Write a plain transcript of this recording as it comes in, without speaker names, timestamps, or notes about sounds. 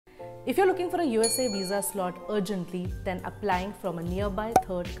If you're looking for a USA visa slot urgently, then applying from a nearby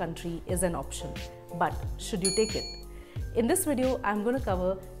third country is an option. But should you take it? In this video, I'm going to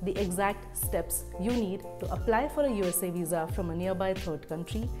cover the exact steps you need to apply for a USA visa from a nearby third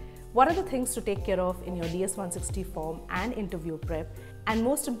country, what are the things to take care of in your DS-160 form and interview prep, and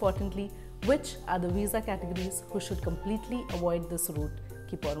most importantly, which are the visa categories who should completely avoid this route.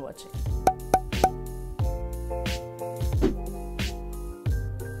 Keep on watching.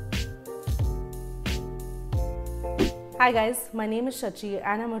 Hi guys, my name is Shachi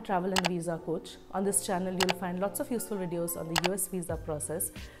and I'm a travel and visa coach. On this channel, you'll find lots of useful videos on the US visa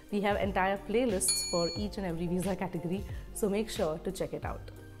process. We have entire playlists for each and every visa category, so make sure to check it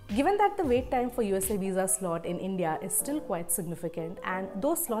out. Given that the wait time for USA visa slot in India is still quite significant and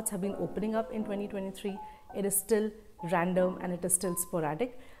those slots have been opening up in 2023, it is still random and it is still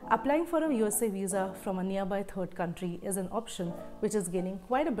sporadic. Applying for a USA visa from a nearby third country is an option which is gaining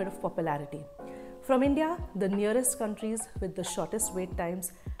quite a bit of popularity. From India, the nearest countries with the shortest wait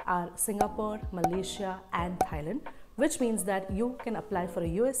times are Singapore, Malaysia and Thailand, which means that you can apply for a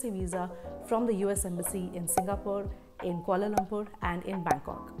USA visa from the US Embassy in Singapore, in Kuala Lumpur and in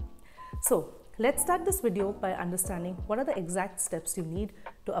Bangkok. So let's start this video by understanding what are the exact steps you need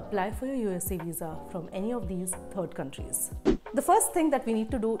to apply for your USA visa from any of these third countries. The first thing that we need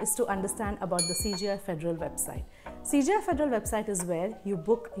to do is to understand about the CGI Federal website. CGI Federal website is where you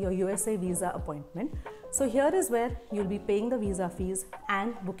book your USA visa appointment. So here is where you'll be paying the visa fees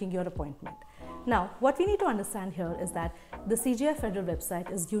and booking your appointment. Now, what we need to understand here is that the CGI Federal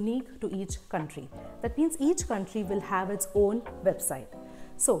website is unique to each country. That means each country will have its own website.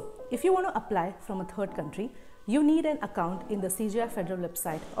 So, if you want to apply from a third country, you need an account in the CGI Federal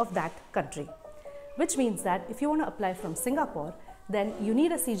website of that country. Which means that if you want to apply from Singapore, then you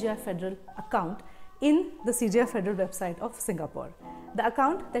need a CGI Federal account in the CGI Federal website of Singapore. The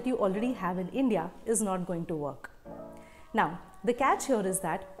account that you already have in India is not going to work. Now, the catch here is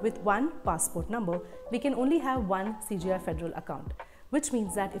that with one passport number, we can only have one CGI Federal account, which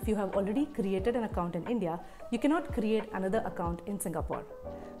means that if you have already created an account in India, you cannot create another account in Singapore.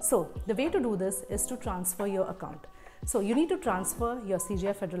 So, the way to do this is to transfer your account. So, you need to transfer your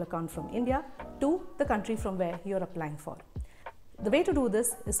CGI Federal account from India to the country from where you are applying for. The way to do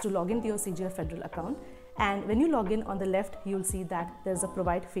this is to log into your CGI Federal account, and when you log in, on the left you will see that there is a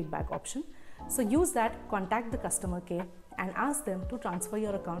provide feedback option. So use that, contact the customer care and ask them to transfer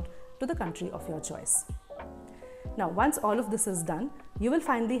your account to the country of your choice. Now once all of this is done, you will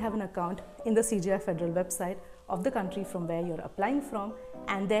finally have an account in the CGI Federal website of the country from where you are applying from,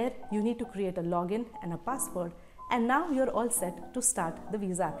 and there you need to create a login and a password, and now you are all set to start the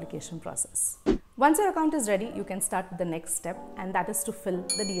visa application process. Once your account is ready, you can start with the next step, and that is to fill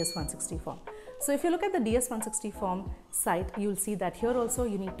the DS-160 form. So if you look at the DS-160 form site, you will see that here also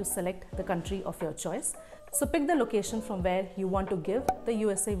you need to select the country of your choice. So pick the location from where you want to give the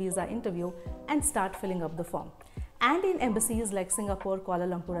USA visa interview and start filling up the form. And in embassies like Singapore, Kuala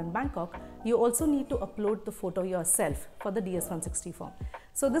Lumpur and Bangkok, you also need to upload the photo yourself for the DS-160 form.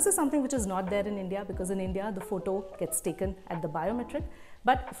 So this is something which is not there in India, because in India the photo gets taken at the biometric,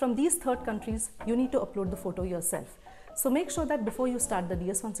 but from these third countries you need to upload the photo yourself. So make sure that before you start the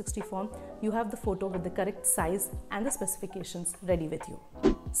DS-160 form, you have the photo with the correct size and the specifications ready with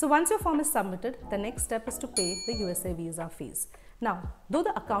you. So once your form is submitted, the next step is to pay the USA visa fees. Now, though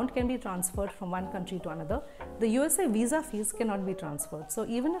the account can be transferred from one country to another, the USA visa fees cannot be transferred. So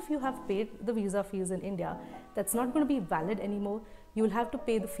even if you have paid the visa fees in India, that's not going to be valid anymore. You will have to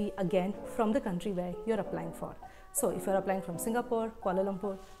pay the fee again from the country where you're applying for. So if you're applying from Singapore, Kuala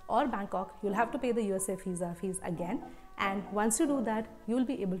Lumpur or Bangkok, you'll have to pay the USA visa fees again. And once you do that, you will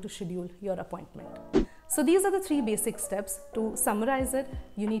be able to schedule your appointment. So these are the three basic steps. To summarize it,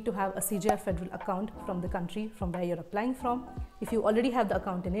 you need to have a CGI Federal account from the country from where you're applying from. If you already have the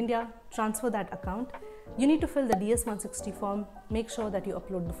account in India, transfer that account. You need to fill the DS-160 form, make sure that you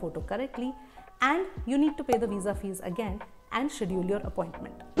upload the photo correctly, and you need to pay the visa fees again and schedule your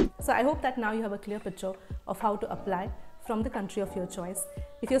appointment. So I hope that now you have a clear picture of how to apply from the country of your choice.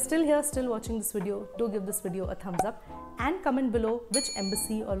 If you're still here, still watching this video, do give this video a thumbs up and comment below which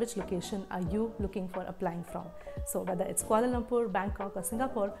embassy or which location are you looking for applying from. So whether it's Kuala Lumpur, Bangkok or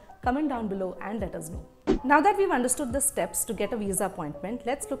Singapore, comment down below and let us know. Now that we've understood the steps to get a visa appointment,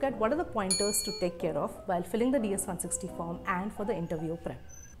 let's look at what are the pointers to take care of while filling the DS-160 form and for the interview prep.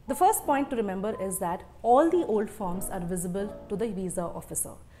 The first point to remember is that all the old forms are visible to the visa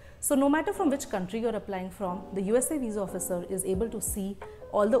officer. So no matter from which country you're applying from, the USA visa officer is able to see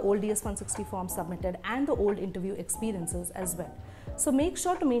all the old DS-160 forms submitted and the old interview experiences as well. So make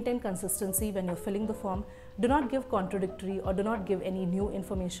sure to maintain consistency when you're filling the form. do not give contradictory or do not give any new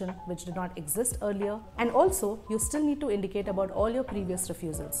information which did not exist earlier. And also, you still need to indicate about all your previous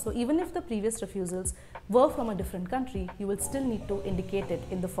refusals. So even if the previous refusals were from a different country, you will still need to indicate it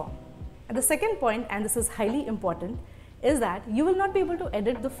in the form. And the second point, and this is highly important, is that you will not be able to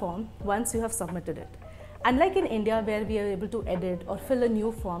edit the form once you have submitted it. Unlike in India, where we are able to edit or fill a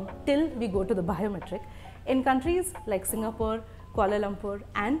new form till we go to the biometric, in countries like Singapore, Kuala Lumpur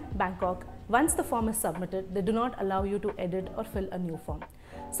and Bangkok, once the form is submitted, they do not allow you to edit or fill a new form.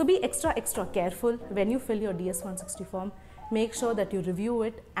 So be extra careful when you fill your DS-160 form. Make sure that you review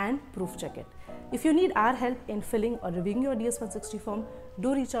it and proof check it. If you need our help in filling or reviewing your DS-160 form,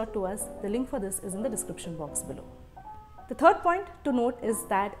 do reach out to us. The link for this is in the description box below. The third point to note is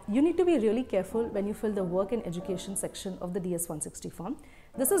that you need to be really careful when you fill the work and education section of the DS-160 form.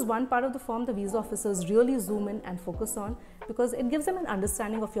 This is one part of the form the visa officers really zoom in and focus on because it gives them an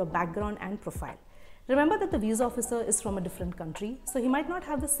understanding of your background and profile. Remember that the visa officer is from a different country, so he might not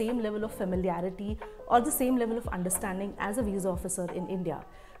have the same level of familiarity or the same level of understanding as a visa officer in India.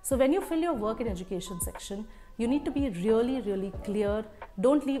 So when you fill your work and education section, you need to be really clear.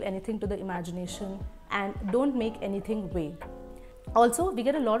 Don't leave anything to the imagination and don't make anything vague. Also, we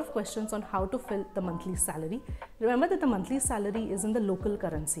get a lot of questions on how to fill the monthly salary. Remember that the monthly salary is in the local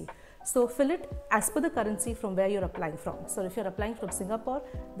currency. So fill it as per the currency from where you're applying from. So if you're applying from Singapore,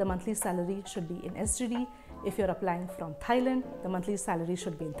 the monthly salary should be in SGD. If you're applying from Thailand, the monthly salary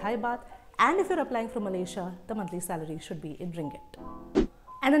should be in Thai baht. And if you're applying from Malaysia, the monthly salary should be in ringgit.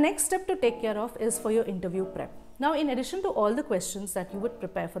 And the next step to take care of is for your interview prep. Now, in addition to all the questions that you would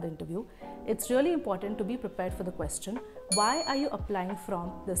prepare for the interview, it's really important to be prepared for the question, why are you applying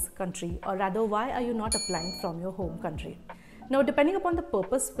from this country? Or rather, why are you not applying from your home country? Now, depending upon the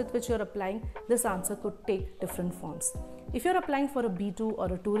purpose with which you're applying, this answer could take different forms. If you're applying for a B2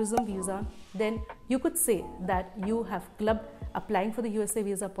 or a tourism visa, then you could say that you have clubbed applying for the USA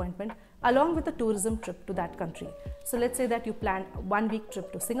visa appointment along with a tourism trip to that country. So let's say that you planned a 1-week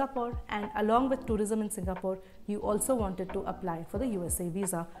trip to Singapore, and along with tourism in Singapore, you also wanted to apply for the USA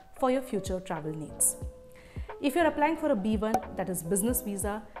visa for your future travel needs. If you're applying for a B1, that is business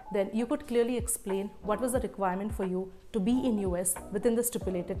visa, then you could clearly explain what was the requirement for you to be in US within the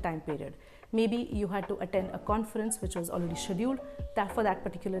stipulated time period. Maybe you had to attend a conference which was already scheduled for that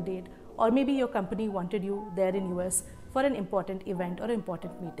particular date, or maybe your company wanted you there in US for an important event or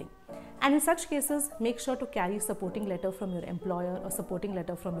important meeting. And in such cases, make sure to carry supporting letter from your employer or supporting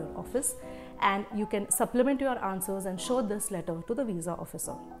letter from your office, and you can supplement your answers and show this letter to the visa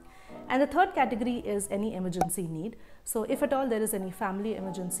officer. And the third category is any emergency need. So if at all there is any family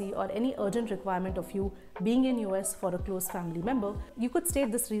emergency or any urgent requirement of you being in US for a close family member, you could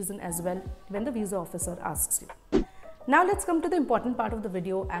state this reason as well when the visa officer asks you. Now let's come to the important part of the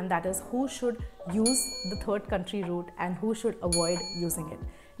video, and that is who should use the third country route and who should avoid using it.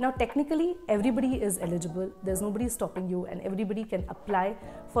 Now technically everybody is eligible, there's nobody stopping you, and everybody can apply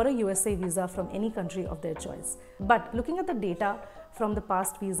for a USA visa from any country of their choice. But looking at the data from the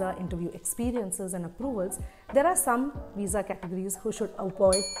past visa interview experiences and approvals, there are some visa categories who should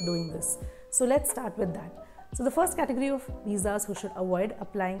avoid doing this. So let's start with that. So the first category of visas who should avoid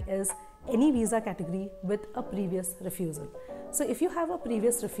applying is any visa category with a previous refusal. So if you have a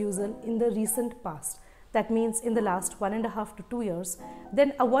previous refusal in the recent past, that means in the last 1.5 to 2 years,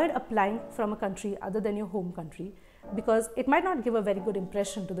 then avoid applying from a country other than your home country, because it might not give a very good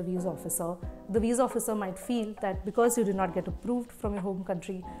impression to the visa officer. The visa officer might feel that because you did not get approved from your home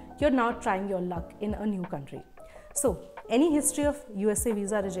country, you're now trying your luck in a new country. So any history of USA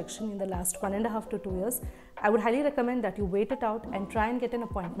visa rejection in the last 1.5 to 2 years, I would highly recommend that you wait it out and try and get an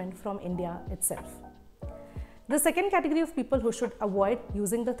appointment from India itself. The second category of people who should avoid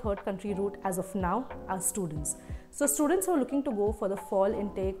using the third country route as of now are students. So students who are looking to go for the fall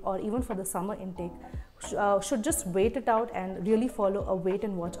intake or even for the summer intake should just wait it out and really follow a wait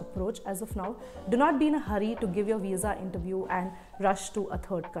and watch approach as of now. Do not be in a hurry to give your visa interview and rush to a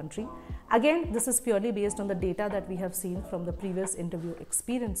third country. Again, this is purely based on the data that we have seen from the previous interview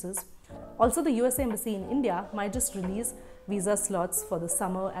experiences. Also, the US Embassy in India might just release visa slots for the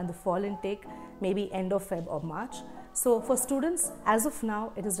summer and the fall intake, maybe end of Feb or March. So for students, as of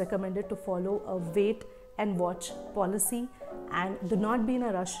now, it is recommended to follow a wait and watch policy and do not be in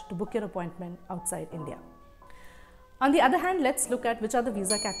a rush to book your appointment outside India. On the other hand, let's look at which are the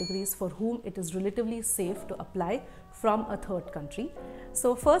visa categories for whom it is relatively safe to apply from a third country.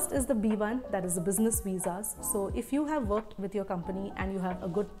 So first is the B1, that is the business visas. So if you have worked with your company and you have a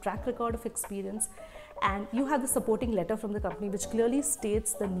good track record of experience and you have the supporting letter from the company which clearly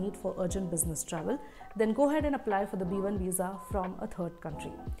states the need for urgent business travel, then go ahead and apply for the B1 visa from a third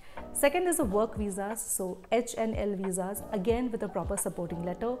country. Second is the work visas, so H&L visas, again with a proper supporting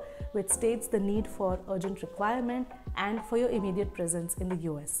letter which states the need for urgent requirement and for your immediate presence in the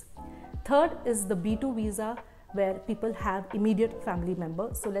US. Third is the B2 visa, where people have immediate family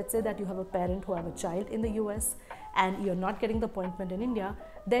members. So let's say that you have a parent who have a child in the US and you're not getting the appointment in India,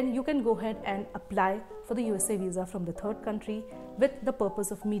 then you can go ahead and apply for the USA visa from the third country with the purpose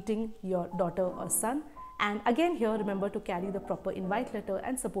of meeting your daughter or son. And again here, remember to carry the proper invite letter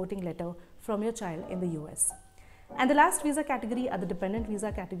and supporting letter from your child in the US. And the last visa category are the dependent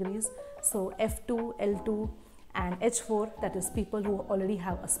visa categories. So F2, L2 and H4, that is people who already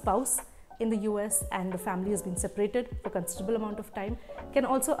have a spouse in the US and the family has been separated for considerable amount of time, can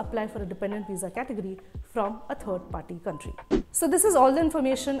also apply for a dependent visa category from a third party country. So this is all the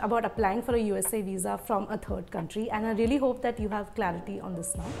information about applying for a USA visa from a third country, and I really hope that you have clarity on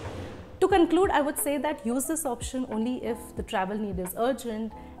this now. To conclude, I would say that use this option only if the travel need is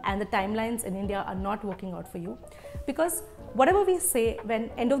urgent and the timelines in India are not working out for you. Because whatever we say,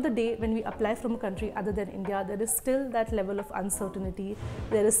 when end of the day, when we apply from a country other than India, there is still that level of uncertainty.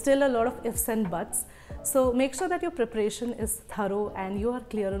 There is still a lot of ifs and buts. So make sure that your preparation is thorough and you are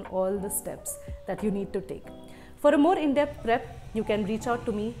clear on all the steps that you need to take. For a more in-depth prep, you can reach out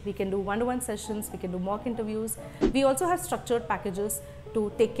to me. We can do one-to-one sessions, we can do mock interviews. We also have structured packages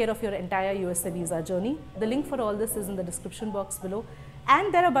to take care of your entire USA visa journey. The link for all this is in the description box below.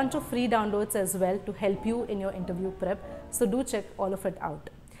 And there are a bunch of free downloads as well to help you in your interview prep. So do check all of it out.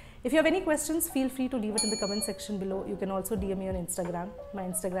 If you have any questions, feel free to leave it in the comment section below. You can also DM me on Instagram. My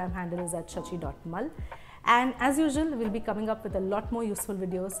Instagram handle is @shachi.mall. And as usual, we'll be coming up with a lot more useful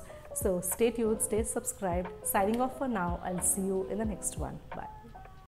videos. So stay tuned, stay subscribed. Signing off for now. I'll see you in the next one. Bye.